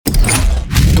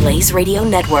Blaze Radio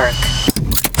Network.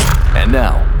 And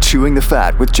now, Chewing the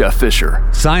Fat with Jeff Fisher.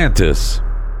 Scientists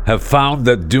have found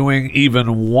that doing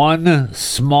even one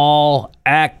small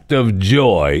act of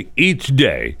joy each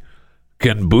day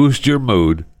can boost your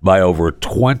mood by over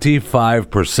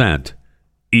 25%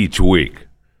 each week.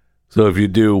 So if you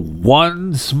do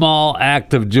one small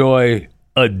act of joy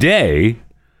a day,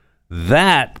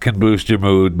 that can boost your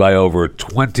mood by over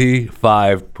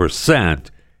 25%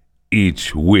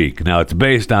 each week. Now, it's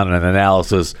based on an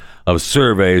analysis of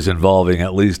surveys involving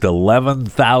at least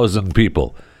 11,000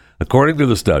 people. According to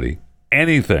the study,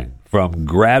 anything from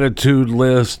gratitude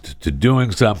list to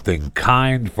doing something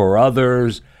kind for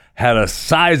others had a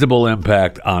sizable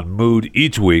impact on mood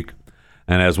each week.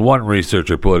 And as one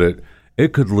researcher put it,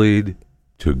 it could lead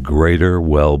to greater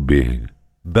well-being,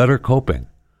 better coping,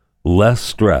 less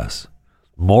stress,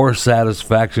 more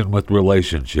satisfaction with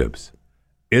relationships.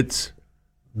 It's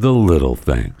the little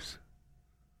things.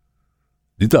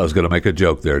 You thought I was going to make a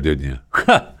joke there, didn't you?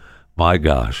 My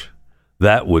gosh,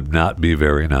 that would not be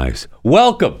very nice.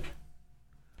 Welcome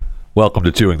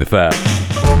to Chewing the Fat.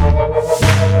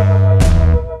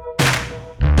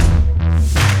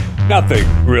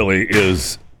 Nothing really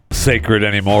is sacred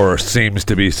anymore, or seems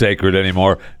to be sacred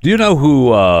anymore. Do you know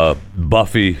who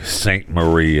Buffy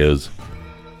Sainte-Marie is?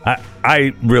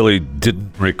 I really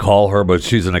didn't recall her, but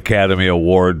she's an Academy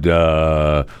Award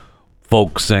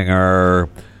folk singer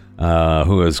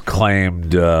who has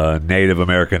claimed Native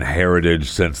American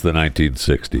heritage since the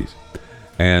 1960s.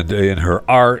 And in her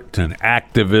art and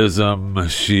activism,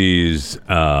 she's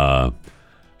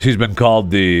been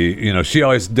called she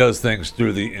always does things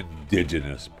through the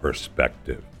indigenous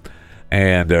perspective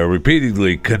and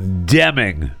repeatedly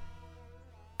condemning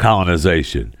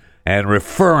colonization and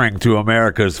referring to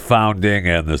America's founding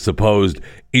and the supposed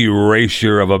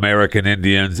erasure of American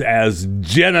Indians as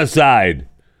genocide.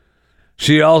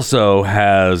 She also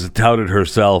has touted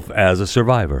herself as a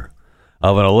survivor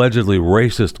of an allegedly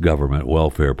racist government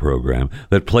welfare program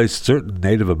that placed certain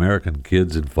Native American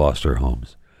kids in foster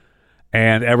homes.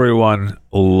 And everyone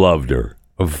loved her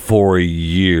for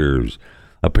years.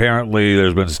 Apparently,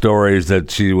 there's been stories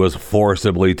that she was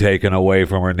forcibly taken away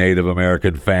from her Native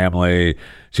American family.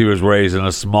 She was raised in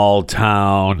a small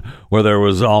town where there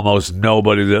was almost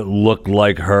nobody that looked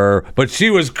like her. But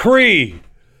she was Cree.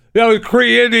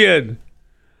 Cree Indian.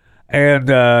 And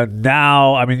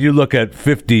now, I mean, you look at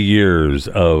 50 years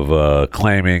of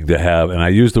claiming to have, and I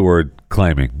use the word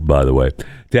claiming, by the way,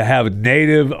 to have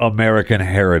Native American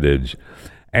heritage.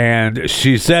 And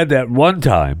she said at one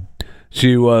time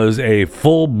she was a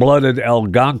full-blooded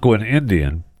Algonquin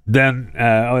Indian. Then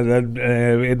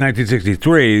in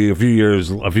 1963,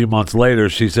 a few months later,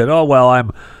 she said, "Oh well,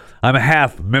 I'm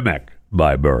half Mimic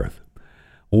by birth."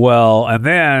 Well, and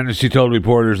then she told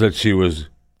reporters that she was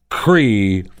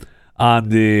Cree on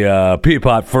the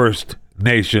Peapot First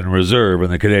Nation Reserve in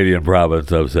the Canadian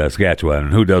province of Saskatchewan.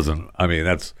 And who doesn't? I mean,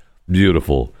 that's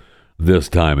beautiful this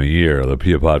time of year. The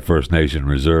Peapot First Nation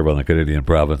Reserve on the Canadian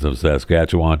province of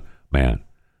Saskatchewan. Man,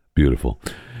 beautiful.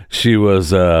 She was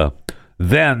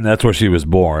then, that's where she was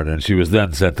born, and she was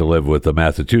then sent to live with a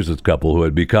Massachusetts couple who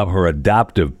had become her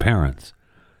adoptive parents.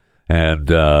 And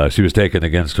she was taken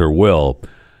against her will.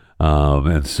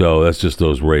 And so that's just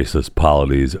those racist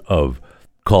polities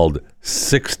called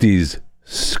 60s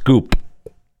scoop.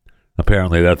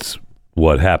 Apparently that's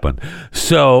what happened.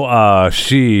 So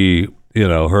she,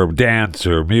 her dance,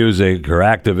 her music, her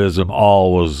activism,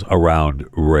 all was around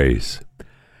race.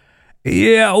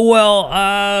 Yeah,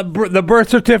 well, the birth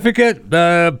certificate,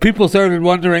 people started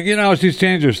wondering, she's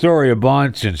changed her story a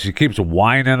bunch and she keeps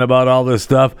whining about all this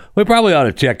stuff. We probably ought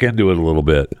to check into it a little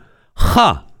bit.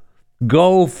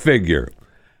 Go figure.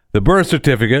 The birth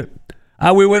certificate,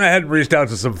 we went ahead and reached out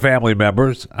to some family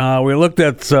members. We looked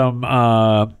at some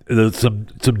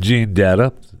gene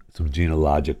data, some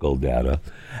genealogical data,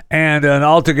 and an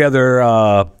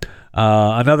altogether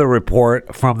another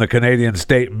report from the Canadian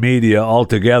state media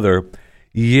altogether.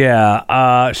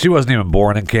 Yeah, she wasn't even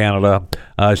born in Canada.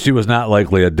 She was not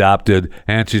likely adopted,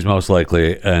 and she's most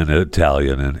likely an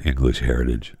Italian and English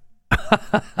heritage.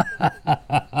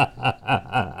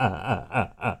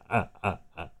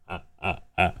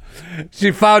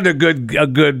 She found a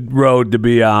good road to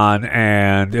be on,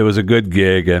 and it was a good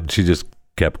gig, and she just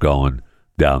kept going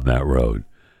down that road.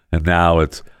 And now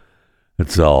it's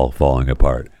all falling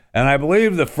apart. And I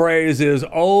believe the phrase is,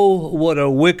 "Oh, what a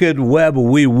wicked web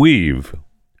we weave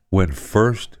when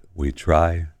first we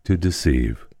try to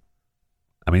deceive."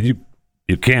 I mean,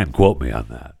 you can quote me on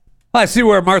that. I see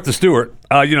where Martha Stewart,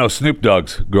 Snoop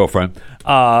Dogg's girlfriend,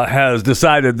 has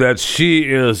decided that she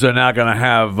is not going to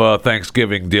have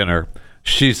Thanksgiving dinner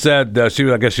She said I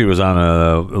guess she was on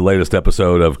a latest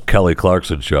episode of Kelly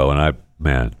Clarkson show, and I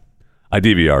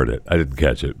DVR'd it. I didn't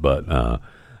catch it, but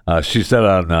she said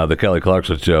on the Kelly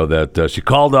Clarkson show that she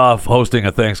called off hosting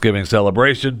a Thanksgiving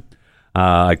celebration.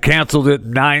 I canceled it.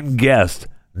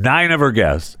 9 of her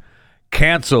guests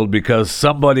canceled because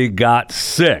somebody got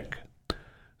sick.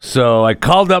 So I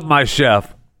called up my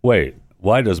chef. Wait,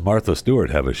 why does Martha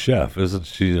Stewart have a chef? Isn't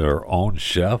she her own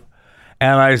chef?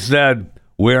 And I said,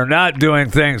 we're not doing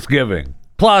Thanksgiving.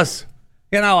 Plus,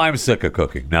 I'm sick of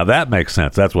cooking. Now that makes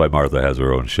sense. That's why Martha has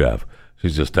her own chef.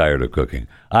 She's just tired of cooking.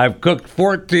 I've cooked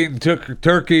 14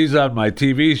 turkeys on my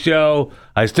TV show.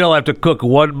 I still have to cook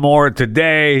one more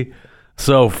today.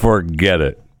 So forget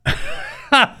it.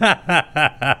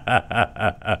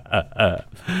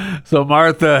 So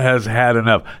Martha has had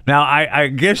enough. Now, I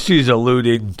guess she's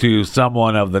alluding to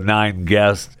someone of the 9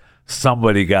 guests.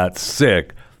 Somebody got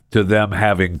sick, to them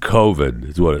having COVID,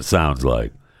 is what it sounds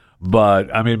like.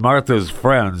 But, I mean, Martha's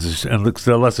friends,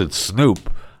 unless it's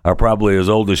Snoop, are probably as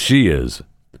old as she is.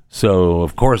 So,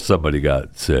 of course, somebody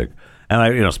got sick.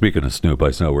 And, speaking of Snoop,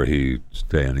 I know where he's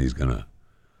saying he's going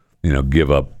to,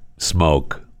 give up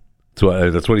smoke.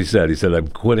 That's what he said. He said, I'm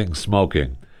quitting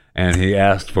smoking. And he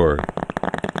asked for...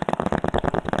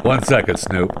 1 second,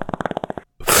 Snoop.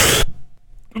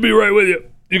 I'll be right with you.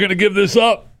 You're going to give this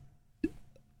up?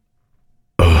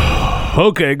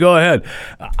 Okay, go ahead.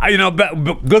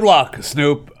 Good luck,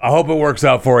 Snoop. I hope it works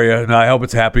out for you, and I hope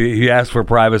it's happy. He asked for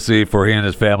privacy for he and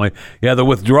his family. Yeah, the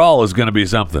withdrawal is going to be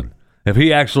something. If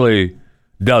he actually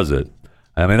does it,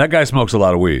 I mean, that guy smokes a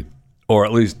lot of weed, or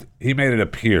at least he made it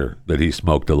appear that he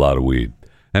smoked a lot of weed.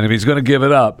 And if he's going to give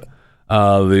it up,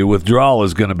 the withdrawal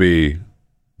is going to be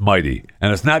mighty.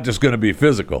 And it's not just going to be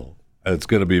physical. It's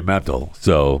going to be mental.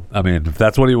 So, I mean, if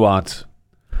that's what he wants,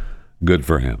 good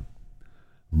for him.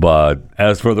 But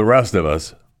as for the rest of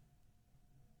us,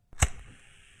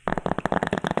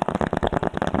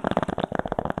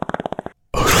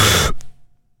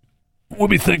 we'll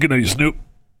be thinking of you, Snoop.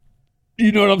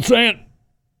 You know what I'm saying?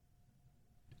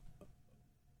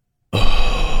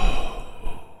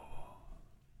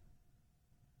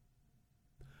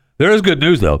 There is good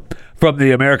news, though, from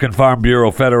the American Farm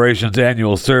Bureau Federation's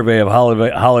annual survey of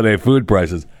holiday food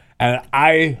prices. And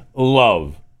I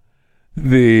love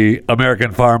the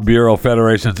American Farm Bureau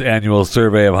Federation's annual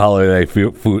survey of holiday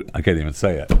food. I can't even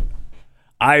say it.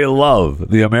 I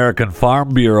love the American Farm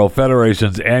Bureau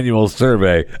Federation's annual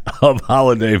survey of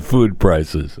holiday food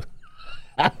prices.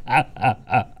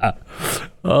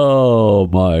 Oh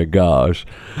my gosh.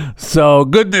 So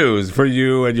good news for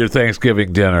you and your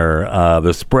Thanksgiving dinner.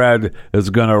 The spread is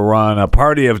going to run a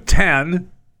party of 10,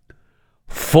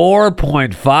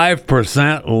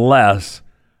 4.5% less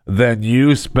than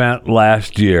you spent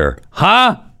last year.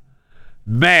 Huh?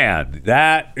 Man,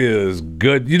 that is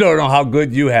good. You don't know how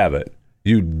good you have it.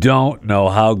 You don't know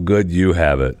how good you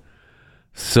have it.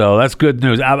 So that's good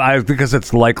news. I think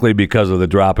it's likely because of the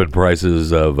drop in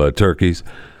prices of turkeys.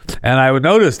 And I would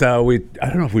notice I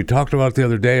don't know if we talked about it the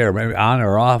other day or maybe on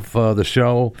or off the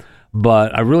show,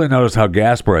 but I really noticed how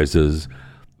gas prices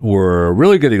were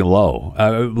really getting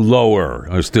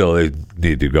lower. Still, they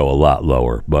need to go a lot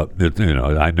lower. But,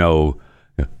 I know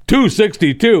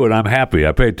 $2.62, and I'm happy.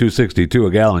 I paid $2.62 a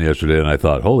gallon yesterday, and I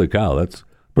thought, holy cow, that's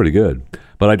pretty good.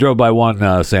 But I drove by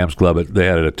one Sam's Club. They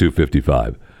had it at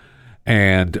 $2.55.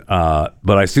 And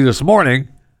but I see this morning,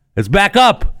 it's back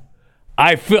up.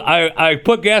 I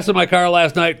put gas in my car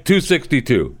last night,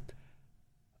 $2.62.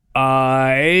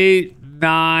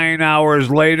 8-9 hours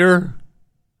later,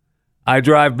 I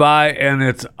drive by and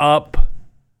it's up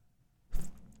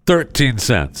 13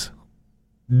 cents.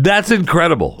 That's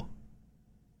incredible.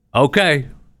 Okay.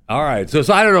 All right. So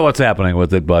I don't know what's happening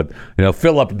with it, but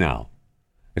fill up now.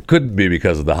 It couldn't be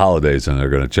because of the holidays and they're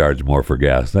going to charge more for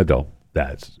gas.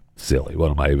 That's silly. What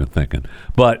am I even thinking?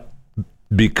 But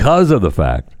because of the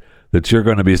fact that you're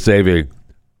going to be saving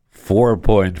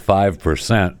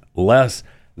 4.5% less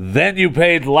than you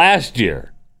paid last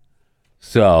year.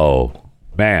 So,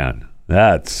 man,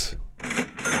 that's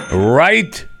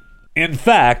right. In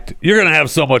fact, you're going to have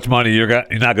so much money, you're not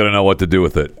going to know what to do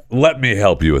with it. Let me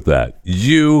help you with that.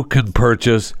 You can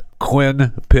purchase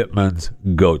Quinn Pittman's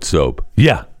goat soap.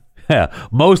 Yeah.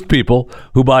 Most people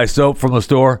who buy soap from the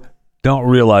store don't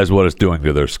realize what it's doing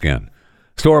to their skin.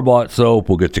 Store-bought soap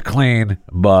will get you clean,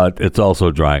 but it's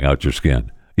also drying out your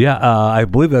skin. Yeah, I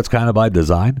believe that's kind of by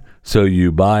design. So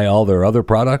you buy all their other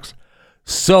products.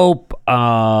 Soap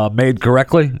made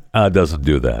correctly doesn't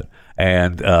do that.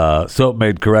 And soap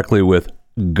made correctly with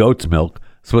goat's milk,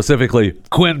 specifically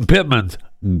Quinn Pittman's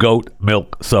goat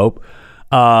milk soap,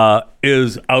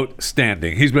 is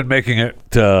outstanding. He's been making it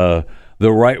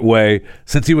the right way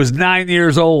since he was 9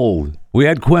 years old. We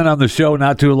had Quinn on the show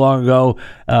not too long ago.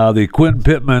 The Quinn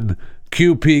Pittman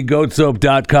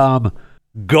QPGoatSoap.com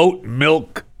Goat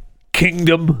Milk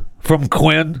Kingdom from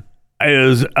Quinn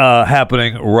is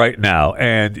happening right now.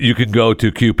 And you can go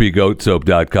to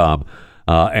QPGoatSoap.com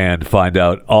and find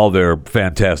out all their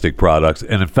fantastic products.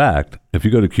 And in fact, if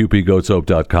you go to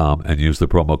QPGoatSoap.com and use the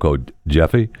promo code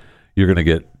Jeffy, you're going to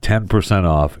get 10%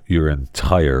 off your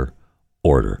entire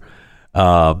order.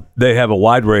 They have a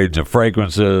wide range of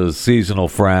fragrances, seasonal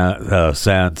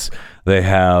scents. They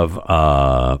have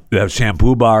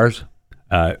shampoo bars.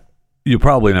 You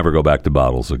probably never go back to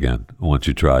bottles again once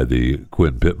you try the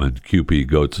Quinn Pittman QP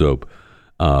Goat Soap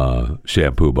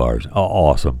shampoo bars.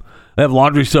 Awesome. They have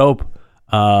laundry soap.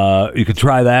 You can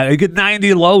try that. You get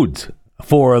 90 loads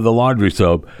for the laundry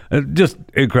soap. Just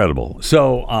incredible.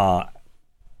 So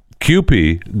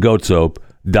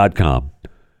QPGoatSoap.com.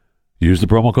 Use the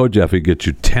promo code Jeffy. Get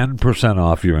you 10%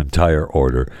 off your entire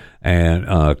order and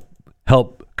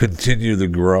help continue the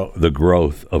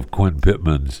growth of Quinn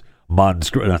Pittman's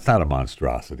That's not a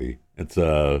monstrosity. It's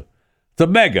a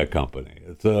mega company.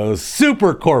 It's a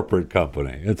super corporate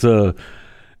company.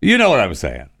 You know what I'm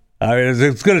saying. I mean,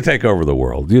 it's going to take over the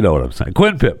world. You know what I'm saying.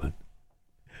 Quinn Pittman.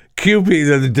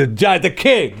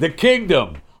 QP, the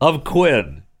kingdom of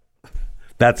Quinn.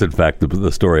 That's, in fact,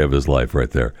 the story of his life right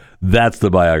there. That's the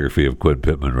biography of Quinn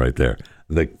Pittman right there.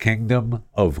 The kingdom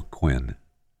of Quinn.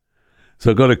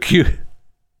 So go to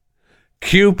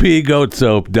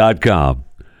QPGoatSoap.com.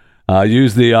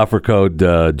 Use the offer code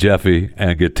Jeffy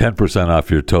and get 10% off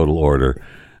your total order.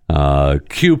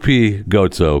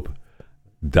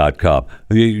 QPGoatSoap.com.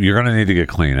 You're going to need to get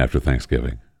clean after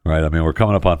Thanksgiving, right? I mean, we're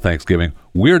coming up on Thanksgiving.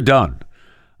 We're done.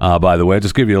 By the way,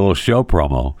 just give you a little show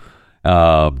promo.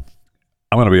 I'm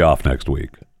going to be off next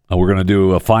week. We're going to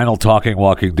do a final Talking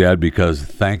Walking Dead because,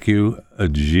 thank you,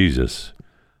 Jesus,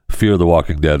 Fear the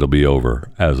Walking Dead will be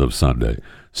over as of Sunday.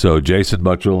 So Jason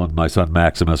Buttrill and my son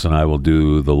Maximus and I will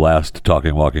do the last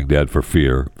Talking Walking Dead for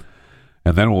Fear.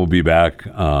 And then we'll be back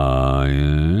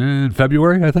in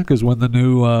February, I think, is when the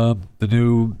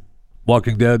new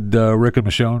Walking Dead Rick and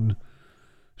Michonne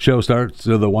show starts.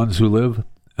 The Ones Who Live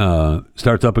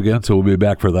starts up again, so we'll be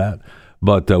back for that.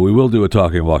 But we will do a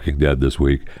Talking Walking Dead this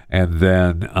week, and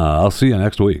then I'll see you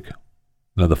next week,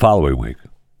 no, the following week,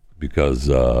 because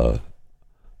I'm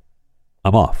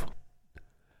off.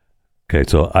 Okay,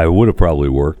 so I would have probably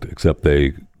worked, except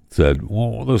they said,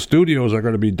 well, the studios are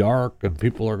going to be dark and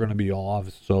people are going to be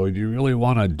off, so do you really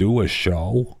want to do a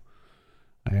show?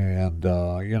 And,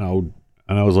 and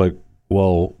I was like,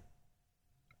 well,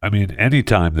 I mean,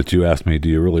 anytime that you ask me, do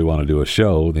you really want to do a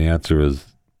show, the answer is,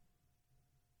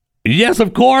 yes,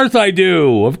 of course I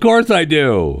do. Of course I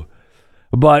do.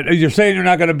 But you're saying you're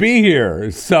not going to be here.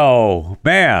 So,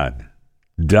 man,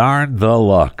 darn the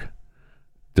luck.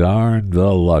 Darn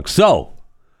the luck. So,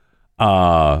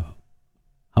 how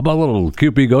about a little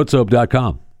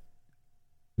QPGoatSoap.com?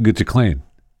 Get you clean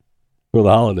for the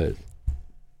holidays.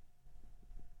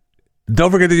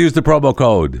 Don't forget to use the promo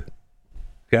code.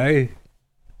 Okay?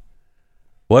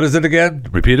 What is it again?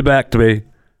 Repeat it back to me.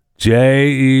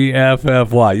 Jeffy.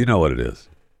 You know what it is.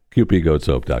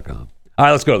 QPGoatSoap.com. All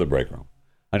right, let's go to the break room.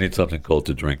 I need something cold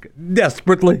to drink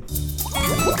desperately.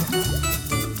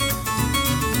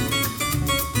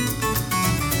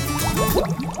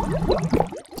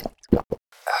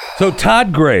 So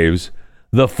Todd Graves,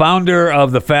 the founder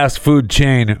of the fast food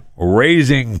chain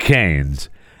Raising Cane's,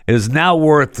 is now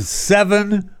worth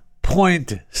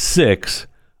 $7.6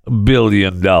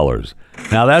 billion.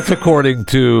 Now, that's according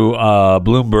to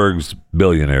Bloomberg's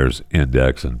Billionaires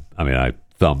Index. And, I mean, I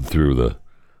thumbed through the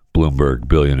Bloomberg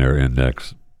Billionaire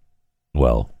Index,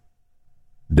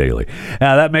 daily.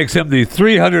 Now, that makes him the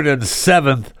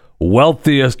 307th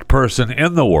wealthiest person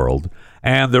in the world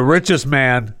and the richest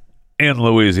man in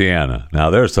Louisiana. Now,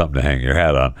 there's something to hang your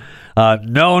hat on.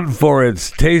 Known for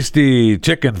its tasty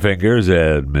chicken fingers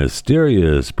and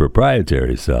mysterious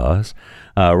proprietary sauce,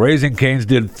 Raising Cane's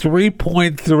did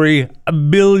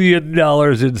 $3.3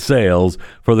 billion in sales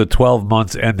for the 12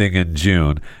 months ending in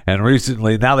June. And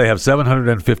recently, now they have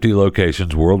 750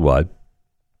 locations worldwide.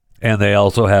 And they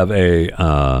also have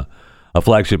a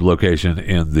flagship location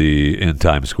in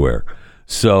Times Square.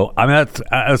 So, I mean,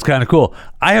 that's kind of cool.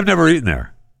 I have never eaten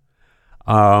there.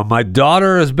 My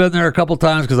daughter has been there a couple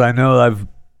times because I know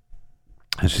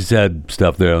and she said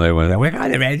stuff there, and they went, we're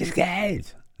going to Raising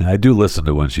Cane's. I do listen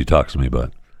to when she talks to me,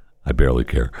 but I barely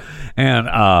care. And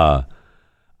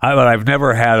but I've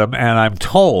never had them, and I'm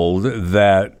told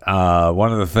that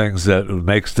one of the things that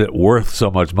makes it worth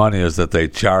so much money is that they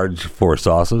charge for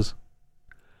sauces.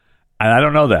 I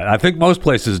don't know that. I think most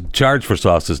places charge for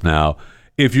sauces now.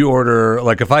 If you order,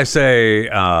 like if I say,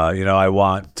 I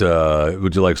want,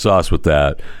 would you like sauce with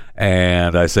that?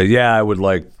 And I say, yeah, I would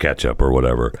like ketchup or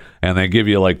whatever. And they give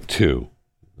you like 2.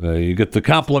 You get the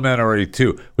complimentary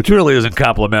 2, which really isn't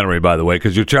complimentary, by the way,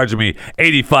 because you're charging me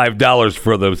 $85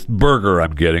 for the burger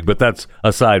I'm getting. But that's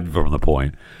aside from the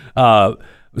point. But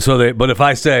if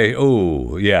I say,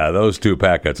 oh, yeah, those 2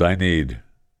 packets, I need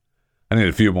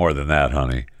a few more than that,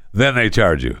 honey. Then they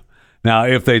charge you. Now,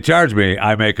 if they charge me,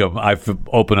 I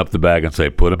open up the bag and say,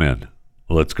 put them in.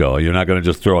 Let's go. You're not going to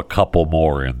just throw a couple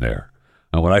more in there.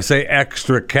 And when I say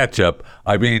extra ketchup,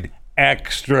 I mean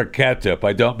extra ketchup.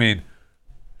 I don't mean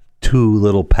 2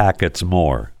 little packets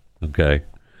more. Okay?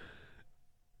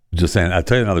 Just saying. I'll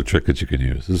tell you another trick that you can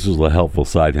use. This is a helpful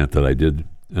side hint that I did.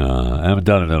 I haven't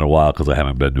done it in a while because I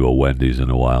haven't been to a Wendy's in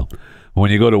a while.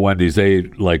 When you go to Wendy's, they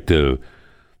like to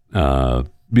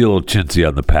be a little chintzy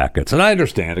on the packets, and I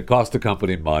understand it costs the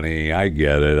company money. I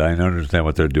get it. I understand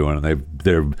what they're doing,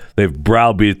 and they've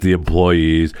browbeat the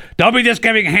employees. Don't be just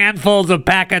giving handfuls of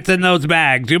packets in those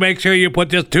bags. You make sure you put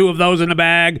just 2 of those in the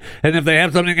bag, and if they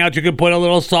have something else, you can put a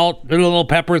little salt, a little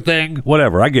pepper thing,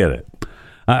 whatever. I get it.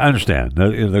 I understand.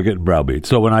 They're getting browbeat.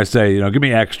 So when I say, give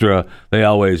me extra, they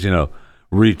always,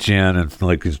 reach in and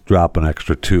like just drop an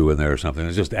extra 2 in there or something.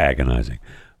 It's just agonizing.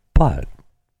 But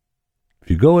if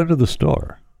you go into the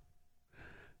store,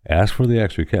 ask for the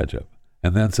extra ketchup,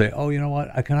 and then say, oh, you know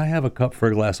what? Can I have a cup for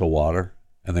a glass of water?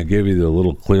 And they give you the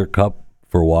little clear cup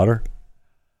for water.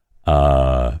 They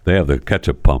have the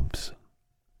ketchup pumps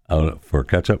for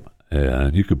ketchup,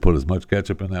 and you can put as much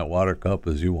ketchup in that water cup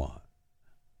as you want.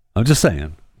 I'm just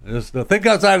saying. Just think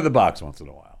outside of the box once in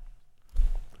a while.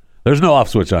 There's no off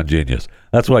switch on Genius.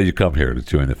 That's why you come here to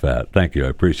Chewing the Fat. Thank you. I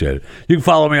appreciate it. You can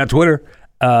follow me on Twitter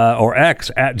or X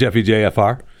at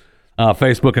JeffyJFR.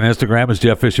 Facebook and Instagram is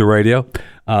Jeff Fisher Radio.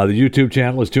 The YouTube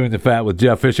channel is Chewing the Fat with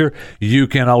Jeff Fisher. You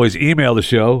can always email the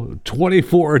show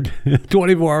 24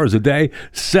 hours a day,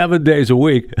 7 days a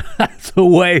week. That's the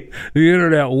way the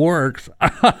internet works.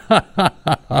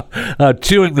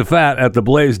 Chewing the Fat at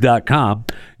theblaze.com.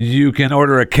 You can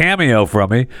order a Cameo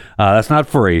from me. That's not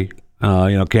free.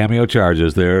 Cameo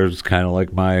charges. There's kind of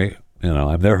like my,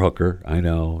 I'm their hooker. I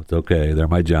know. It's okay. They're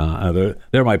my John.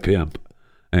 They're my pimp.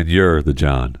 And you're the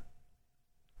John.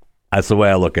 That's the way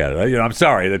I look at it. I'm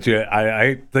sorry that I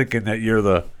hate thinking that you're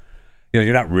the,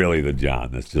 you're not really the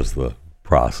John. That's just the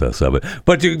process of it.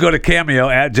 But you can go to Cameo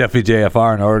at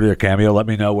JeffyJFR and order your Cameo. Let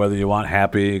me know whether you want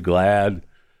happy, glad,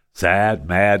 sad,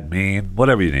 mad, mean,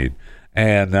 whatever you need.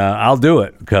 And I'll do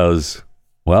it because,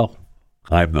 well,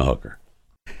 I'm the hooker.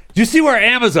 Do you see where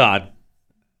Amazon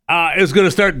is going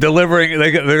to start delivering?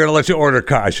 They're going to let you order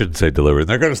cars. I shouldn't say delivering.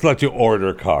 They're going to let you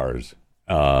order cars.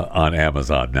 On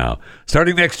Amazon now,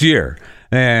 starting next year.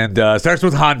 And starts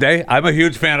with Hyundai. I'm a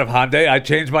huge fan of Hyundai. I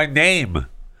changed my name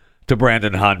to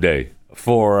Brandon Hyundai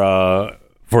for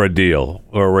a deal,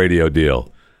 or a radio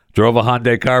deal. Drove a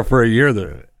Hyundai car for a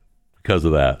year because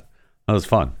of that. That was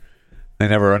fun. They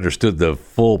never understood the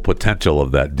full potential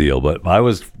of that deal. But I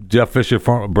was Jeff Fisher,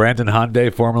 Brandon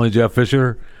Hyundai, formerly Jeff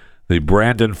Fisher. The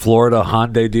Brandon, Florida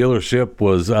Hyundai dealership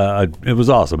was it was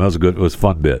awesome. It was a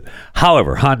fun bit.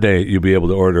 However, Hyundai you'll be able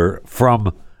to order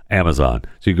from Amazon.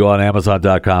 So you go on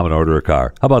Amazon.com and order a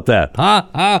car. How about that?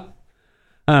 Huh?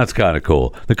 That's kind of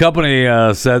cool. The company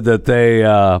said that they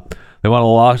want to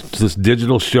launch this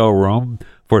digital showroom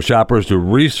for shoppers to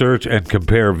research and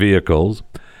compare vehicles.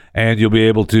 And you'll be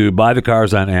able to buy the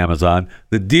cars on Amazon.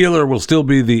 The dealer will still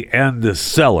be the end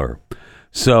seller.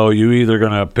 So you either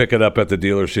going to pick it up at the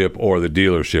dealership or the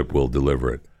dealership will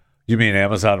deliver it. You mean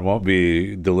Amazon won't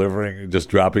be delivering, just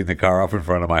dropping the car off in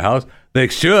front of my house? They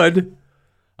should.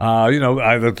 I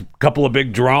have a couple of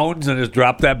big drones and just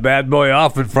drop that bad boy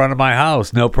off in front of my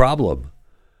house. No problem.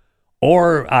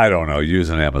 Or, I don't know, use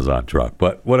an Amazon truck.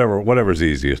 But whatever's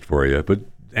easiest for you. But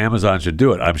Amazon should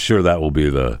do it. I'm sure that will be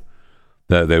that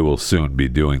they will soon be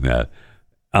doing that.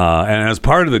 And as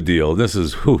part of the deal, this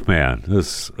is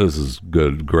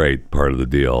good, great part of the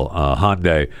deal.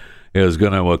 Hyundai is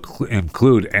going to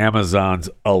include Amazon's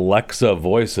Alexa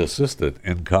voice assistant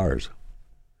in cars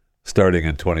starting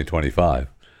in 2025.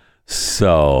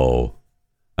 So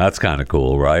that's kind of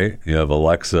cool, right? You have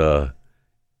Alexa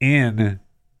in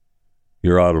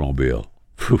your automobile.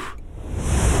 Whew.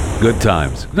 Good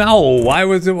times. No, why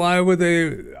would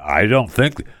they? I don't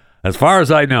think, as far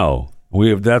as I know,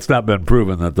 that's not been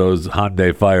proven that those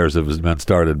Hyundai fires have been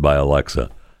started by Alexa.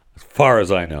 As far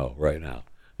as I know right now.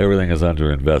 Everything is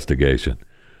under investigation.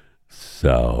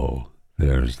 So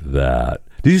there's that.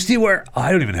 Did you see where?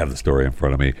 I don't even have the story in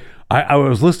front of me. I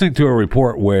was listening to a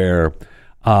report where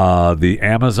the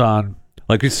Amazon,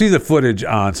 like you see the footage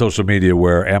on social media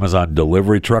where Amazon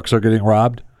delivery trucks are getting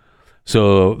robbed.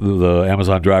 So the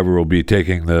Amazon driver will be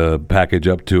taking the package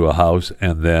up to a house,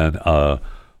 and then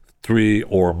 3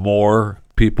 or more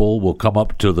people will come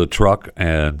up to the truck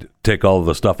and take all of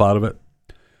the stuff out of it.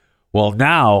 Well,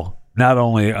 now, not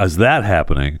only is that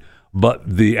happening, but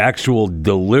the actual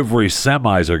delivery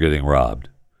semis are getting robbed.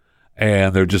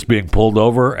 And they're just being pulled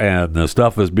over, and the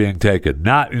stuff is being taken.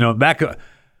 Not,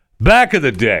 back in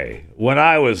the day when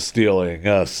I was stealing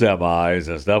semis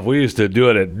and stuff, we used to do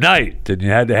it at night, and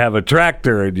you had to have a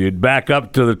tractor, and you'd back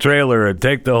up to the trailer and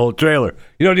take the whole trailer.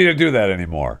 You don't need to do that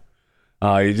anymore.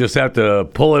 You just have to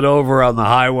pull it over on the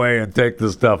highway and take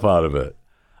the stuff out of it.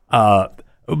 But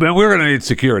we're going to need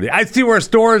security. I see where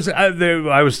stores,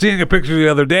 I was seeing a picture the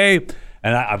other day,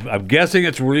 and I'm guessing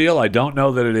it's real. I don't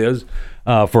know that it is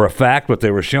for a fact, but they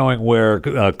were showing where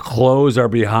clothes are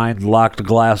behind locked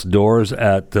glass doors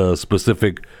at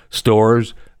specific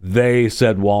stores. They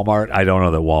said Walmart. I don't know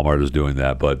that Walmart is doing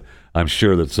that, but I'm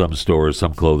sure that some stores,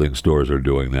 some clothing stores are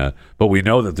doing that. But we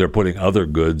know that they're putting other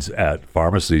goods at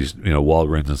pharmacies,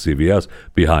 Walgreens and CVS,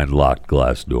 behind locked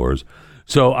glass doors.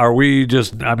 So are we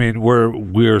just,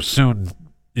 we're soon,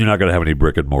 you're not going to have any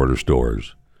brick and mortar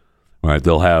stores, right?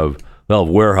 They'll have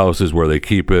warehouses where they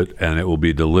keep it, and it will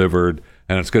be delivered,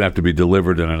 and it's going to have to be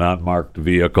delivered in an unmarked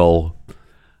vehicle.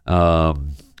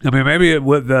 Maybe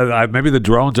the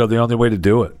drones are the only way to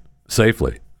do it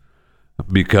safely,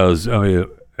 because then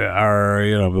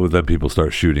people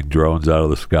start shooting drones out of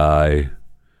the sky.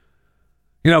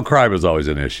 Crime is always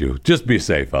an issue. Just be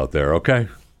safe out there, okay?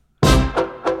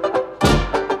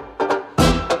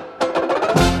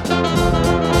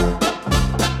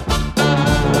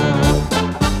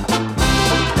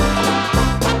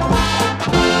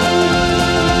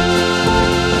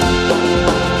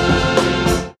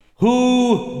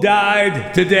 Who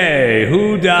died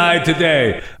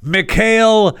today?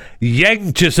 Mikhail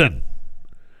Yanchison.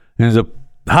 He's a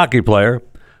hockey player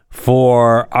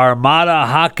for Armada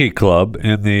Hockey Club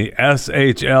in the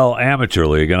SHL Amateur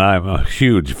League, and I'm a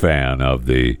huge fan of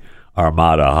the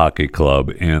Armada Hockey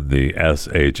Club in the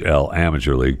SHL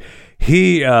Amateur League.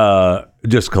 He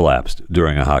just collapsed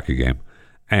during a hockey game,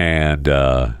 and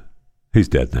he's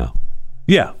dead now.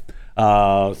 Yeah.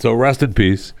 So rest in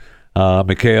peace.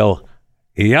 Mikhail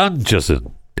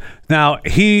Yanchison. Now,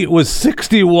 he was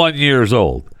 61 years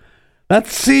old. That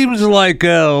seems like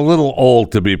a little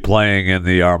old to be playing in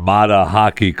the Armada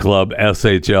Hockey Club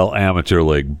SHL Amateur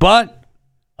League, but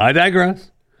I digress.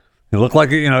 He looked like,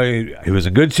 he was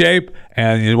in good shape,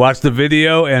 and you watch the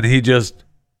video, and he just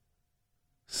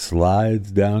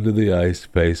slides down to the ice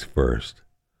face first.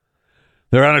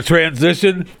 They're on a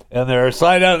transition, and they're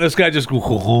sliding out, and this guy just,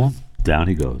 down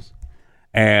he goes.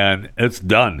 And it's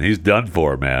done. He's done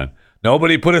for, man.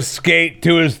 Nobody put a skate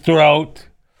to his throat.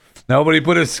 Nobody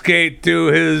put a skate to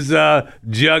his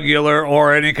jugular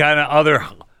or any kind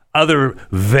of other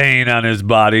vein on his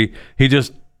body. He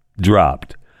just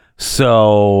dropped.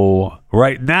 So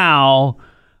right now,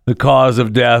 the cause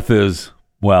of death is,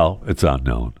 it's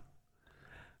unknown.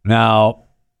 Now,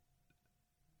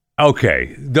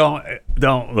 okay,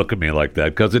 don't look at me like that,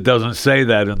 because it doesn't say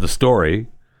that in the story.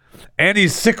 And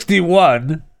he's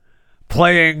 61,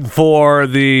 playing for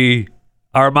the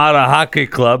Armada Hockey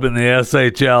Club in the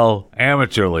SHL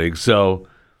Amateur League. So,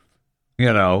 they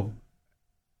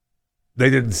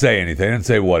didn't say anything. They didn't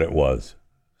say what it was.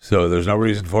 So there's no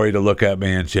reason for you to look at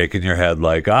me and shaking your head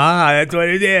like, that's what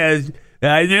it is.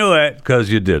 I knew it, because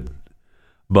you didn't.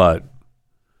 But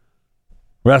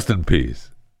rest in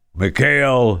peace.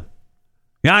 Mikhail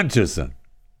Yanchison,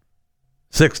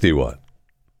 61.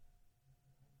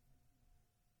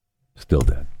 Still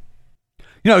dead.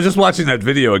 Just watching that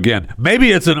video again,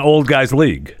 maybe it's an old guy's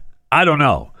league. I don't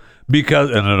know. Because,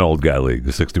 and an old guy league,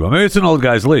 the 61. Maybe it's an old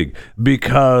guy's league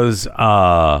because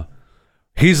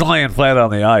he's laying flat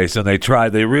on the ice, and they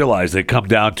realize, they come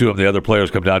down to him, the other players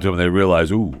come down to him, and they realize,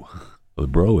 the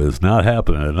bro is not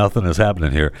happening, nothing is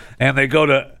happening here. And they go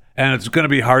to, and it's going to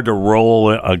be hard to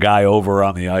roll a guy over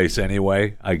on the ice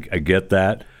anyway. I get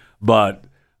that. But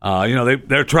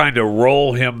they're trying to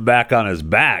roll him back on his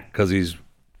back because he's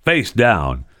face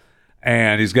down,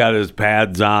 and he's got his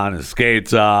pads on, his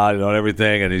skates on,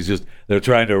 everything, and they're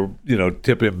trying to,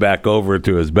 tip him back over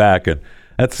to his back, and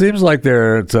that seems like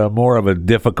it's more of a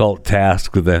difficult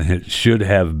task than it should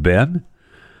have been.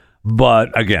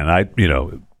 But again,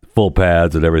 full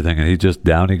pads and everything, and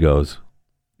down he goes,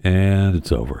 and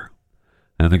it's over,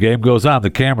 and the game goes on. The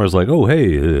camera's like, oh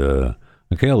hey,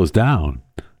 Mikhail is down.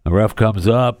 The ref comes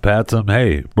up, pats him,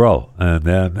 hey, bro. And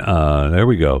then there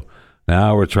we go.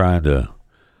 Now we're trying to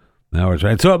Now we're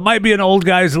trying. So it might be an old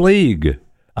guys league.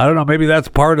 I don't know. Maybe that's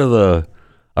part of the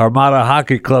Armada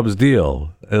Hockey Club's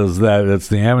deal, is that it's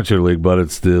the amateur league, but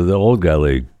it's the old guy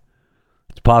league.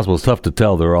 It's possible. It's tough to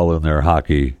tell. They're all in their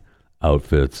hockey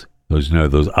outfits. Those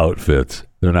outfits.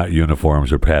 They're not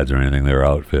uniforms or pads or anything. They're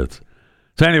outfits.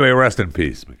 So anyway, rest in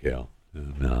peace, Mikhail.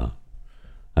 And,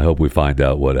 I hope we find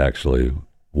out what actually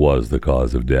was the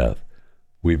cause of death.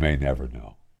 We may never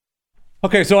know.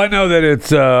 Okay, so I know that it's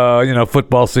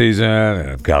football season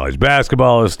and college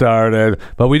basketball has started,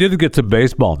 but we did get some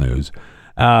baseball news.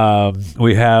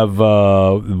 We have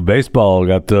baseball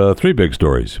got 3 big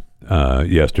stories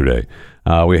yesterday.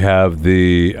 We have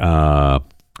the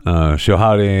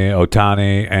Shohei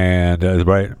Ohtani and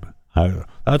right.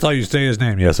 That's how you say his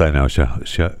name. Yes, I know. How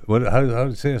do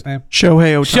you say his name?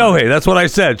 Shohei Ohtani. Shohei. That's what I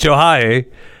said. Shohei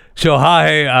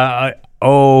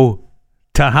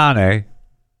Ohtani.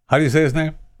 How do you say his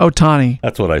name? Ohtani.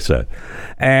 That's what I said.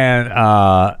 And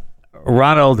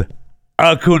Ronald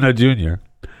Acuna Jr.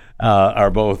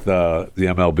 Are both the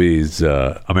MLB's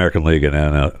American League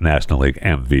and National League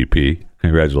MVP.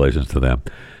 Congratulations to them.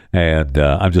 And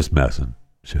I'm just messing.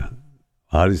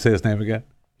 How do you say his name again?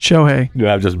 Shohei.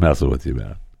 Yeah, I'm just messing with you,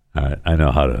 man. All right, I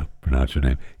know how to pronounce your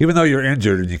name. Even though you're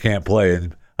injured and you can't play,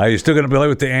 and are you still going to play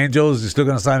with the Angels? You still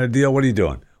going to sign a deal? What are you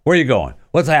doing? Where are you going?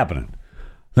 What's happening?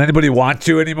 Does anybody want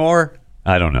you anymore?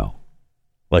 I don't know.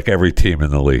 Like every team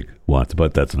in the league wants,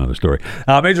 but that's another story.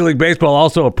 Major League Baseball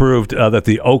also approved that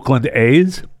the Oakland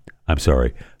Athletics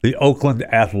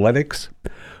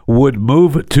would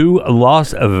move to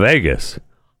Las Vegas.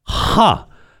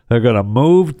 They're going to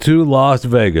move to Las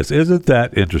Vegas. Isn't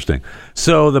that interesting?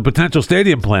 So the potential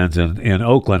stadium plans in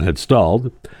Oakland had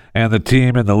stalled, and the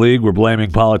team and the league were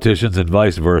blaming politicians and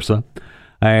vice versa.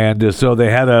 And so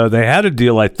they had a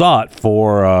deal, I thought,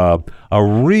 for a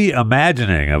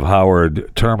reimagining of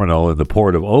Howard Terminal in the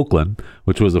port of Oakland,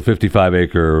 which was a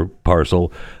 55-acre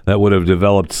parcel that would have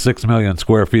developed 6 million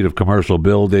square feet of commercial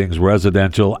buildings,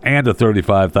 residential, and a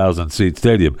 35,000-seat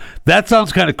stadium. That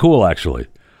sounds kind of cool, actually.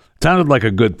 It sounded like a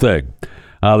good thing.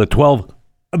 The $12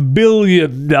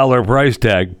 billion price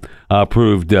tag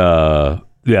proved,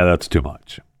 that's too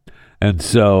much. And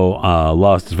so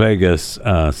Las Vegas,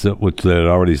 which they had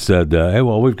already said, hey,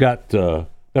 well, we've got the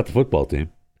football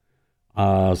team.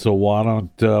 So why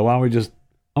don't we just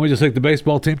take the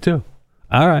baseball team too?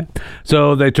 All right.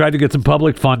 So they tried to get some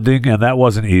public funding, and that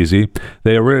wasn't easy.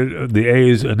 The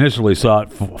A's initially sought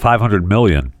 $500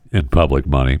 million in public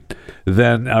money.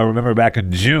 Then I remember back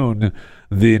in June,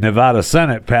 the Nevada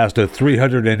Senate passed a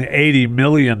 $380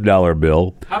 million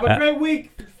bill. Have a great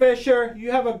week, Fisher.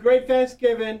 You have a great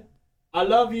Thanksgiving. I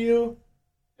love you,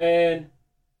 and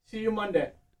see you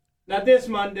Monday. Not this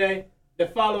Monday, the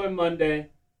following Monday.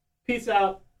 Peace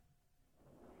out.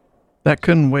 That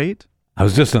couldn't wait? I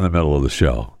was just in the middle of the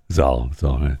show. It's all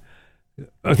right.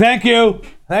 Thank you.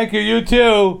 You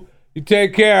too. You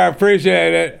take care. I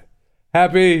appreciate it.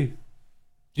 Happy.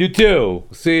 You too.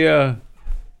 See ya.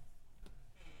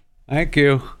 Thank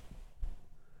you.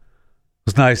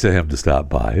 It's nice of him to stop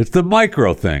by. It's the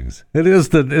micro things. It is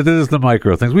the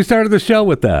micro things. We started the show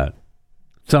with that.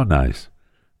 So nice.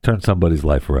 Turn somebody's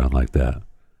life around like that.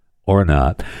 Or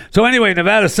not. So anyway,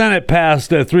 Nevada Senate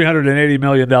passed a $380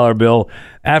 million bill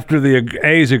after the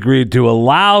A's agreed to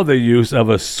allow the use of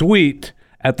a suite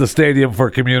at the stadium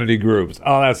for community groups.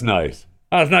 Oh, that's nice.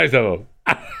 That's nice of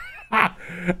them.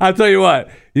 I'll tell you what.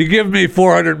 You give me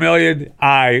 $400 million,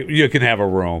 you can have a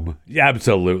room.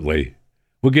 Absolutely.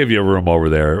 We'll give you a room over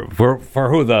there. For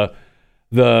who,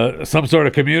 the some sort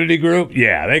of community group?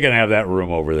 Yeah, they can have that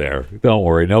room over there. Don't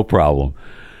worry, no problem.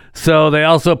 So they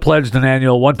also pledged an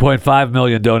annual $1.5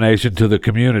 million donation to the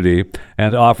community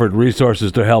and offered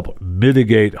resources to help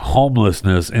mitigate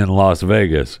homelessness in Las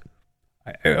Vegas.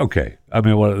 Okay, I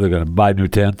mean, what, they're going to buy new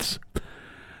tents?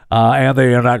 And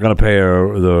they are not going to pay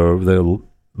the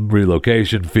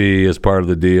relocation fee as part of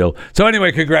the deal. So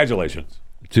anyway, congratulations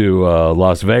to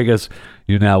Las Vegas.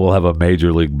 You now will have a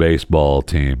Major League Baseball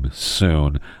team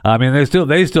soon. I mean, they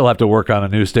still have to work on a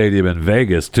new stadium in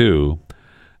Vegas too,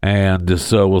 and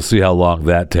so we'll see how long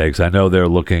that takes. I know they're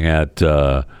looking at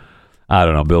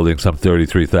building some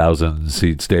 33,000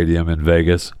 seat stadium in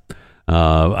Vegas.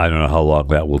 I don't know how long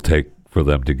that will take for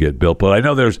them to get built, but I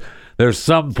know there's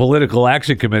some political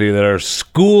action committee that are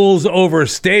schools over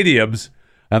stadiums,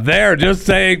 and they're just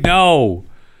saying no.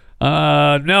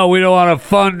 No, we don't want to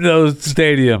fund those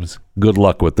stadiums. Good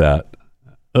luck with that.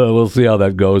 We'll see how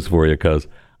that goes for you, because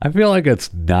I feel like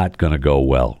it's not going to go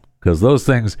well. Because those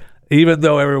things, even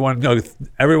though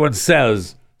everyone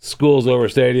says schools over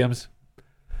stadiums,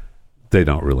 they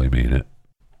don't really mean it.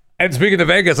 And speaking of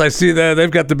Vegas, I see that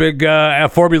they've got the big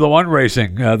Formula One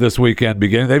racing this weekend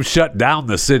beginning. They've shut down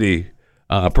the city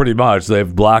pretty much.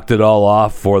 They've blocked it all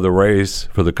off for the race,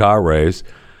 for the car race.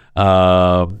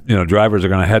 Drivers are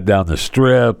going to head down the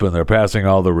strip, and they're passing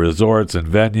all the resorts and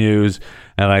venues.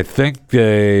 And I think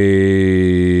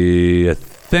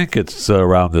it's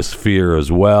around the Sphere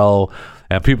as well.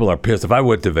 And people are pissed. If I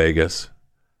went to Vegas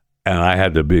and I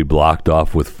had to be blocked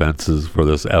off with fences for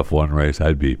this F1 race,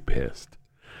 I'd be pissed.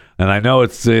 And I know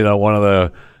it's one of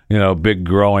the big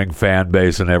growing fan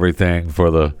base and everything for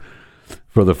the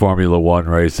Formula One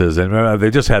races, and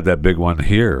they just had that big one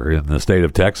here in the state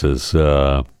of Texas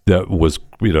that was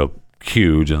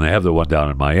huge, and they have the one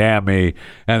down in Miami,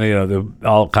 and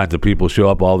all kinds of people show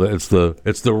up. It's the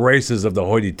races of the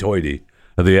hoity-toity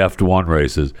of the F1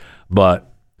 races,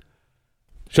 but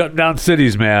shutting down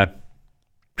cities, man,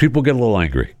 people get a little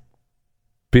angry.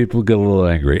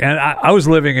 And I was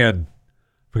living in,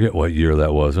 forget what year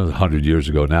that was. It was 100 years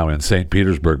ago now, in St.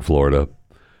 Petersburg, Florida,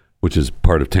 which is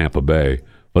part of Tampa Bay.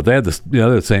 But they had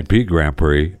the St. Pete Grand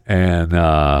Prix, and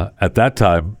at that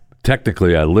time,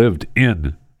 technically, I lived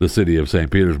in the city of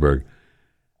St. Petersburg.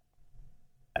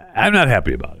 I'm not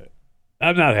happy about it.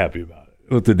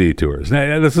 With the detours.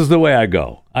 Now, this is the way I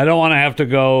go. I don't want to have to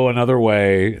go another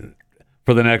way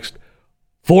for the next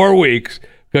 4 weeks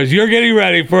because you're getting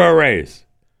ready for a race.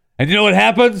 And you know what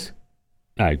happens?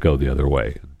 I go the other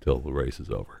way until the race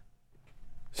is over.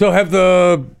 So have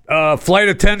the flight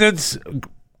attendants,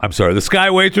 the sky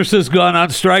waitresses gone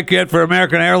on strike yet for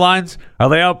American Airlines? Are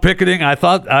they out picketing? I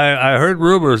heard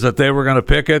rumors that they were going to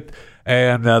picket,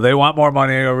 and they want more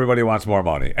money. Everybody wants more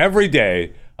money. Every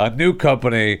day, a new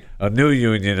company, a new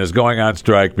union is going on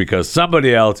strike because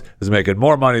somebody else is making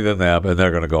more money than them, and they're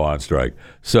going to go on strike.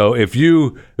 So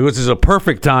this is a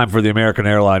perfect time for the American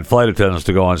Airlines flight attendants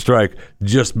to go on strike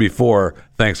just before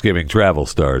Thanksgiving travel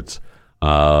starts.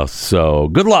 So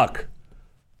good luck.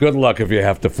 Good luck if you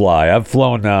have to fly. I've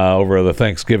flown over the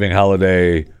Thanksgiving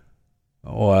holiday,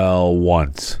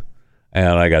 once,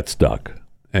 and I got stuck.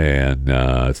 And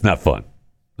it's not fun.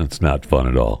 It's not fun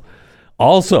at all.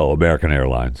 Also, American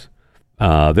Airlines,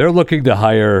 they're looking to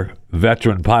hire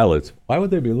veteran pilots. Why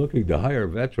would they be looking to hire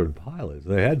veteran pilots?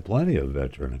 They had plenty of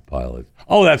veteran pilots.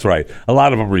 Oh, that's right. A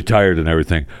lot of them retired and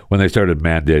everything when they started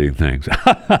mandating things.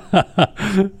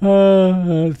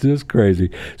 It's just crazy.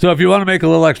 So if you want to make a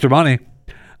little extra money,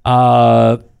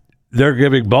 they're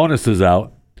giving bonuses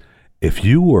out. If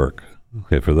you work,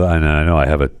 for that, and I know I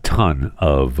have a ton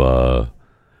of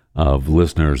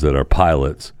listeners that are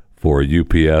pilots for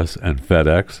UPS and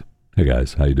FedEx. Hey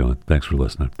guys, how you doing? Thanks for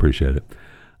listening. Appreciate it.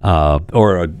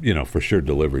 For sure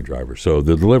delivery drivers. So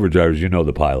the delivery drivers,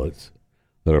 the pilots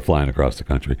that are flying across the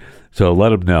country. So let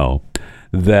them know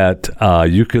that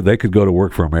they could go to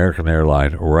work for American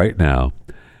Airlines right now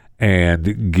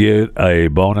and get a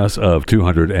bonus of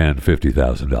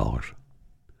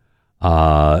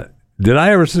 $250,000. Did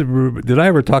I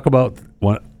ever talk about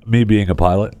me being a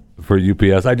pilot for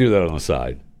UPS? I do that on the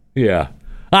side. Yeah.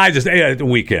 A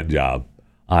weekend job.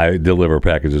 I deliver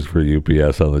packages for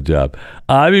UPS on the job.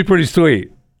 It'd be pretty sweet.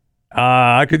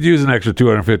 I could use an extra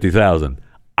 $250,000.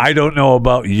 I don't know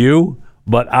about you,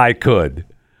 but I could.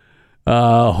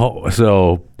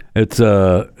 So it's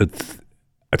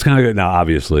kind of good. Now,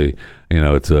 obviously,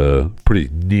 it's a pretty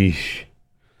niche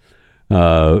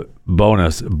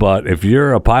bonus. But if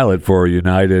you're a pilot for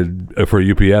UPS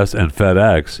and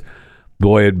FedEx,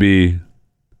 boy, it'd be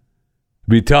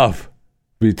tough.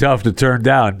 Be tough to turn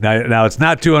down. Now it's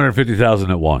not $250,000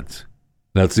 at once.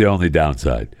 That's the only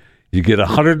downside. You get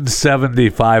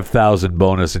 $175,000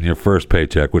 bonus in your first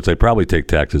paycheck, which they probably take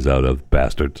taxes out of,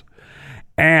 bastards.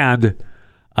 And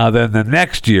then the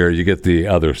next year you get the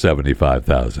other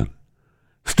 $75,000.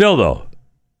 Still though,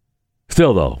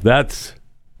 that's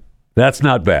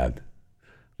not bad.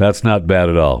 That's not bad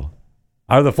at all.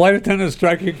 Are the flight attendants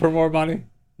striking for more money?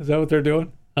 Is that what they're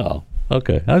doing? Oh,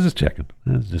 okay. I was just checking.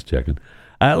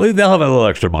 At least they'll have a little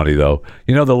extra money, though.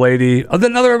 The lady,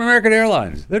 another American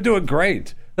Airlines. They're doing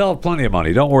great. They'll have plenty of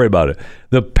money. Don't worry about it.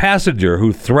 The passenger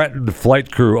who threatened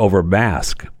flight crew over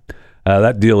mask,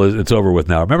 that deal it's over with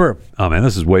now. Remember,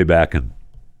 this is way back in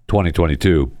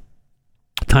 2022.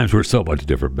 Times were so much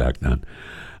different back then.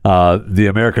 The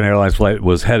American Airlines flight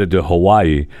was headed to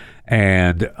Hawaii,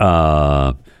 and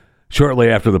shortly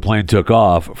after the plane took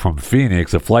off from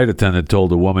Phoenix, a flight attendant told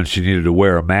a woman she needed to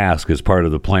wear a mask as part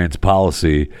of the plane's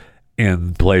policy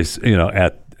in place,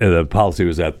 the policy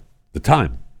was at the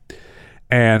time.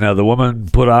 And the woman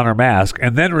put on her mask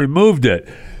and then removed it.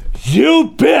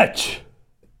 You bitch!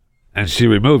 And she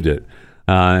removed it.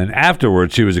 And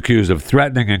afterwards, she was accused of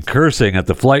threatening and cursing at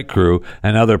the flight crew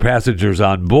and other passengers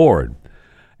on board.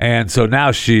 And so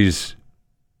now she's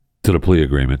to the plea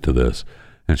agreement to this.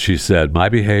 And she said, my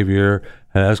behavior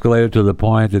had escalated to the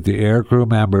point that the air crew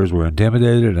members were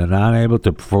intimidated and unable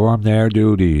to perform their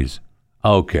duties.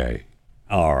 Okay.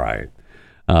 All right.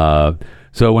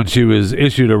 So when she was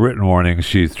issued a written warning,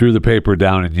 she threw the paper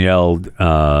down and yelled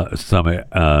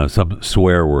some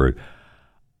swear word.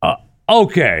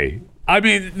 Okay. I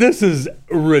mean, this is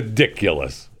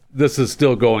ridiculous. This is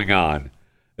still going on.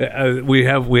 We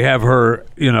have her,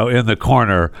 in the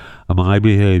corner. My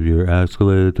behavior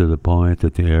escalated to the point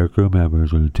that the aircrew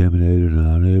members were intimidated and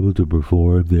unable to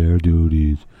perform their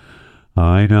duties.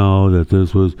 I know that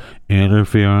this was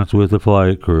interference with the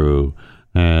flight crew,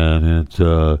 and it's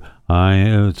the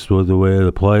way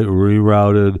the flight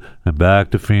rerouted and back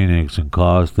to Phoenix and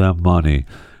cost them money.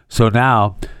 So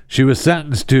now she was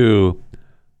sentenced to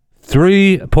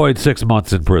 3.6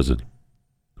 months in prison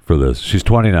for this. She's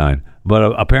 29, but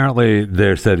apparently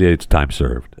they said it's time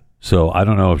served. So I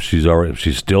don't know if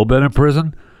she's still been in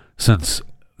prison since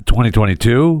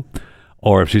 2022,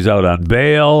 or if she's out on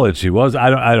bail and she was. I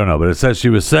don't know, but it says she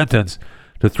was sentenced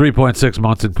to 3.6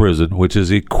 months in prison, which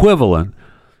is equivalent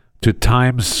to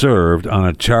time served on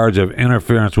a charge of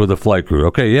interference with a flight crew.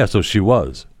 Okay, yeah, so she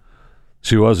was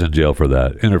in jail for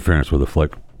that, interference with a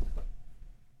flight crew.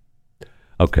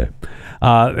 Okay.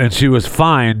 And she was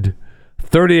fined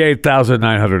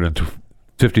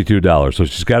 $38,952. So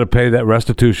she's got to pay that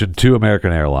restitution to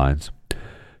American Airlines.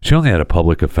 She only had a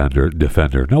public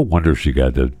defender. No wonder she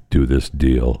got to do this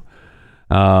deal.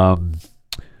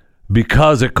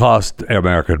 Because it cost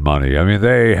American money. I mean,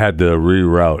 they had to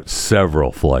reroute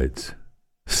several flights.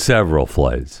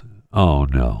 Oh,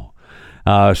 no.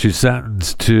 She's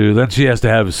sentenced to, then she has to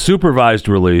have supervised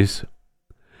release.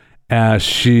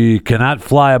 She cannot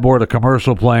fly aboard a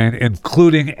commercial plane,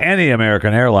 including any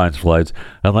American Airlines flights,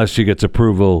 unless she gets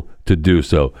approval to do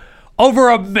so. Over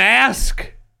a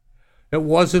mask? It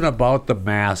wasn't about the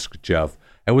mask, Jeff.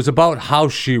 It was about how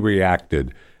she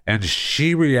reacted. And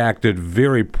she reacted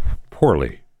very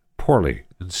poorly.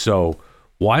 And so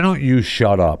why don't you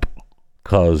shut up?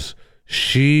 Because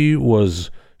she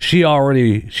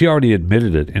already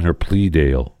admitted it in her plea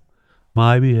deal.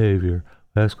 My behavior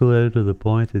escalated to the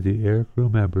point that the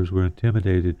aircrew members were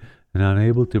intimidated and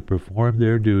unable to perform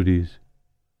their duties.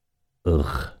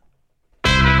 Ugh.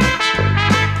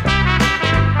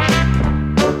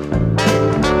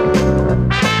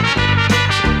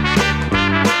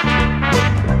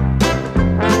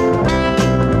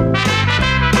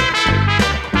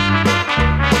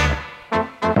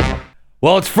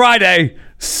 Well, it's Friday,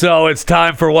 so it's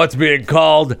time for what's being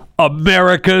called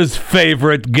America's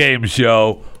favorite game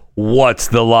show, What's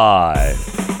the Lie?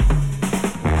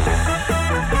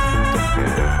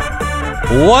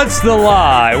 What's the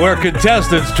Lie? Where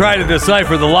contestants try to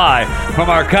decipher the lie from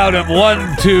our count of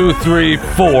 1, 2, 3,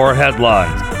 4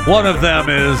 headlines. One of them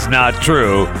is not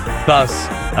true. Thus,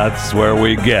 that's where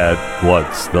we get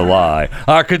What's the Lie.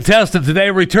 Our contestant today,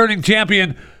 returning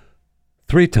champion,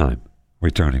 3-time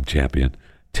returning champion,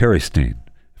 Terry Steen.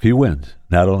 If he wins,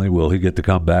 not only will he get to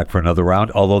come back for another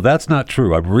round, although that's not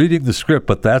true. I'm reading the script,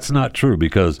 but that's not true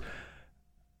because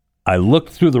I looked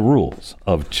through the rules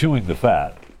of chewing the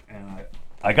fat, and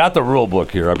I got the rule book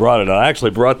here. I brought it out. I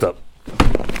actually brought the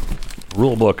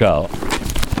rule book out.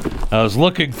 I was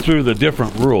looking through the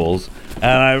different rules, and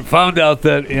I found out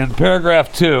that in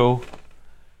paragraph 2,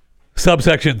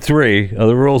 subsection 3 of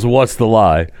the rules of What's the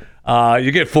Lie,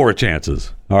 you get 4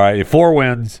 chances. All right, 4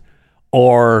 wins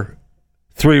or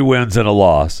 3 wins and a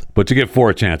loss, but you get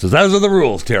 4 chances. Those are the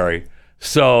rules, Terry.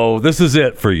 So this is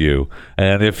it for you.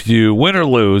 And if you win or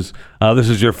lose, this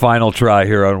is your final try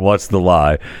here on What's the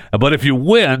Lie. But if you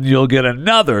win, you'll get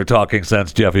another Talking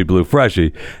Sense Jeffy Blue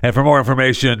Freshie. And for more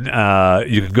information,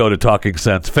 you can go to Talking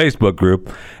Sense Facebook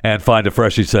group and find a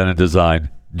Freshie scented design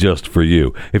just for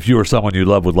you. If you or someone you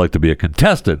love would like to be a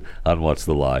contestant on What's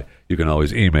the Lie, you can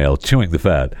always email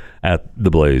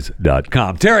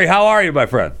chewingthefat@theblaze.com. Terry, how are you, my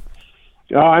friend?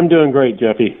 Oh, I'm doing great,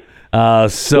 Jeffy. A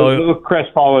little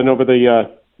crestfallen over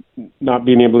the not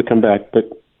being able to come back, but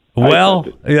well,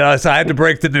 yes, I had to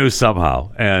break the news somehow,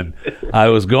 and I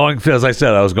was going, as I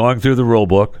said, I was going through the rule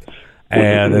book,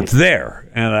 and it's there,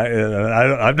 and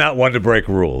I'm not one to break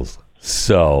rules,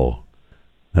 so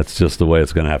that's just the way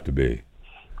it's going to have to be.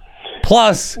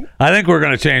 Plus, I think we're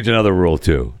going to change another rule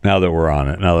too. Now that we're on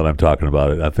it, now that I'm talking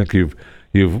about it, I think you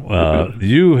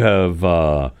have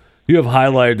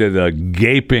highlighted a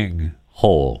gaping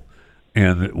hole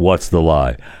in What's the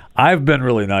Lie. I've been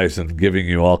really nice in giving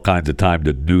you all kinds of time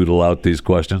to noodle out these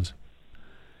questions,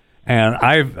 And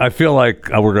I feel like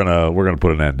we're gonna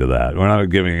put an end to that. We're not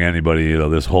giving anybody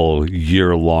this whole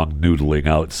year-long noodling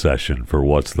out session for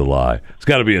What's the Lie. It's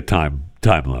got to be a time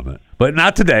limit, but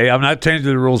not today. I'm not changing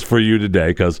the rules for you today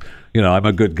because I'm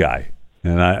a good guy,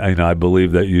 and I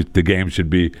believe that the game should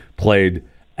be played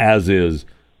as is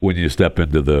when you step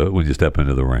into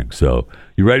the ring. So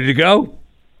you ready to go?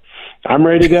 I'm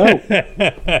ready to go.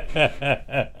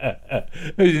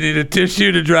 You need a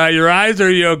tissue to dry your eyes, or are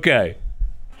you okay?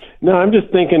 No, I'm just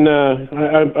thinking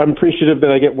I'm appreciative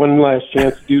that I get one last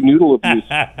chance to do noodle abuse.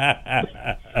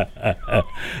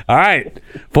 All right.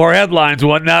 4 headlines,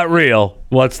 one not real.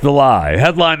 What's the lie?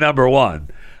 Headline number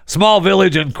 1. Small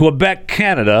village in Quebec,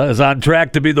 Canada is on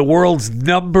track to be the world's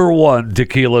 #1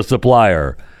 tequila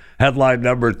supplier. Headline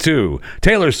number 2.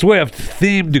 Taylor Swift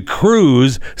themed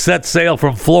cruise sets sail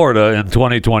from Florida in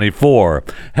 2024.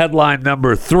 Headline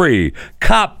number 3.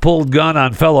 Cop pulled gun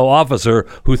on fellow officer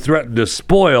who threatened to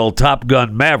spoil Top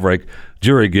Gun Maverick.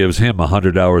 Jury gives him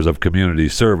 100 hours of community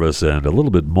service and a little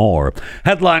bit more.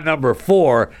 Headline number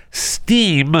 4.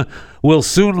 Steam will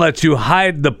soon let you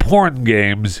hide the porn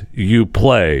games you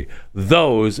play.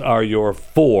 Those are your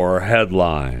 4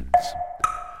 headlines.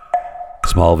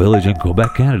 Small village in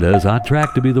Quebec, Canada is on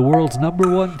track to be the world's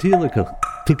 #1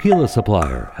 tequila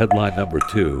supplier. Headline number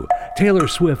 2. Taylor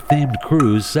Swift themed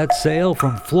cruise sets sail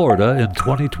from Florida in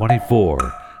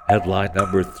 2024. Headline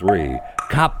number 3.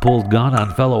 Cop pulled gun on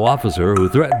fellow officer who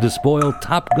threatened to spoil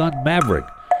Top Gun Maverick.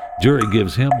 Jury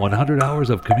gives him 100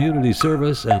 hours of community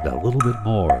service and a little bit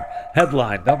more.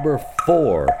 Headline number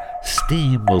 4.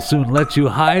 Steam will soon let you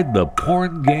hide the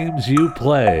porn games you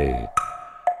play.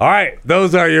 All right,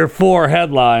 those are your 4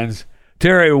 headlines.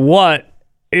 Terry, what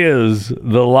is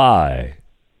the lie?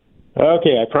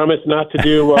 Okay, I promise not to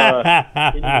do...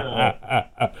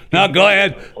 Now go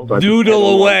ahead,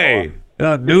 noodle away.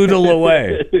 Noodle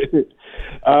away.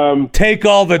 Take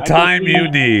all the time you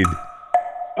need.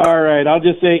 All right, I'll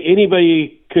just say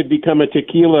anybody could become a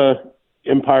tequila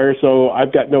empire, so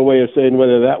I've got no way of saying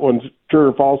whether that one's true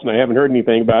or false, and I haven't heard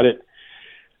anything about it.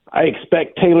 I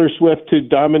expect Taylor Swift to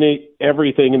dominate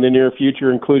everything in the near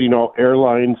future, including all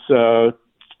airlines,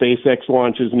 SpaceX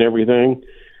launches, and everything.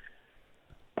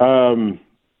 I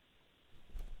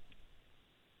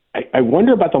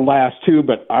wonder about the last 2,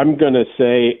 but I'm going to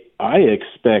say I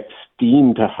expect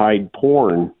Steam to hide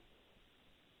porn.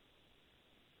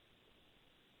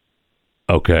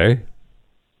 Okay.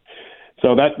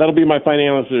 So that'll be my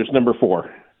final answer. It's number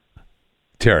 4.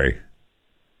 Terry,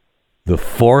 the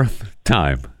 4th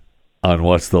time on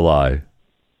What's the Lie,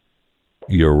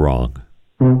 you're wrong.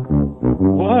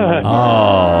 What?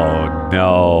 Oh,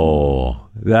 no.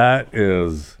 That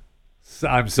is...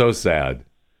 I'm so sad.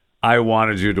 I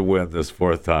wanted you to win this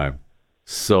 4th time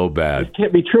so bad. It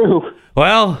can't be true.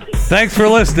 Well, thanks for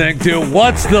listening to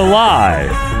What's the Lie?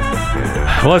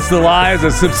 What's the Lie is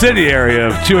a subsidiary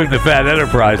of Chewing the Fat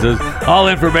Enterprises. All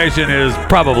information is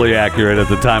probably accurate at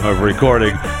the time of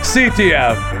recording.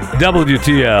 CTF,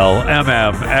 WTL,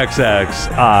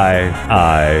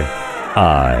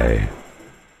 MMXXIII.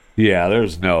 Yeah,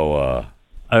 there's no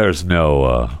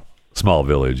small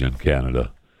village in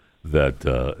Canada that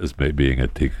is being a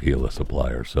tequila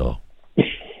supplier. So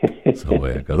that's the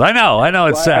way it goes. I know,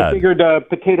 it's sad. I figured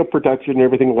potato production and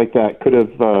everything like that could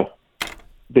have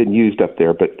been used up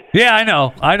there, but yeah, I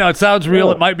know. It sounds real.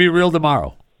 Yeah. It might be real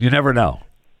tomorrow. You never know.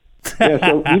 Yeah,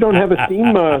 so you don't have a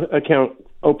Steam account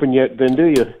open yet, then, do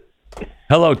you?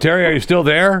 Hello, Terry. Are you still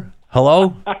there?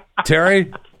 Hello,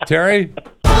 Terry. Terry.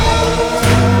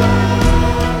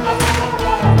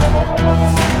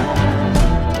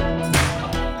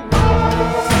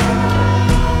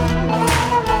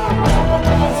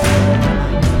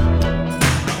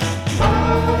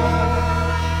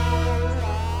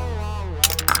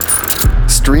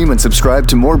 Stream and subscribe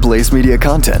to more Blaze Media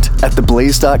content at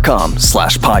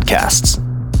theblaze.com/podcasts.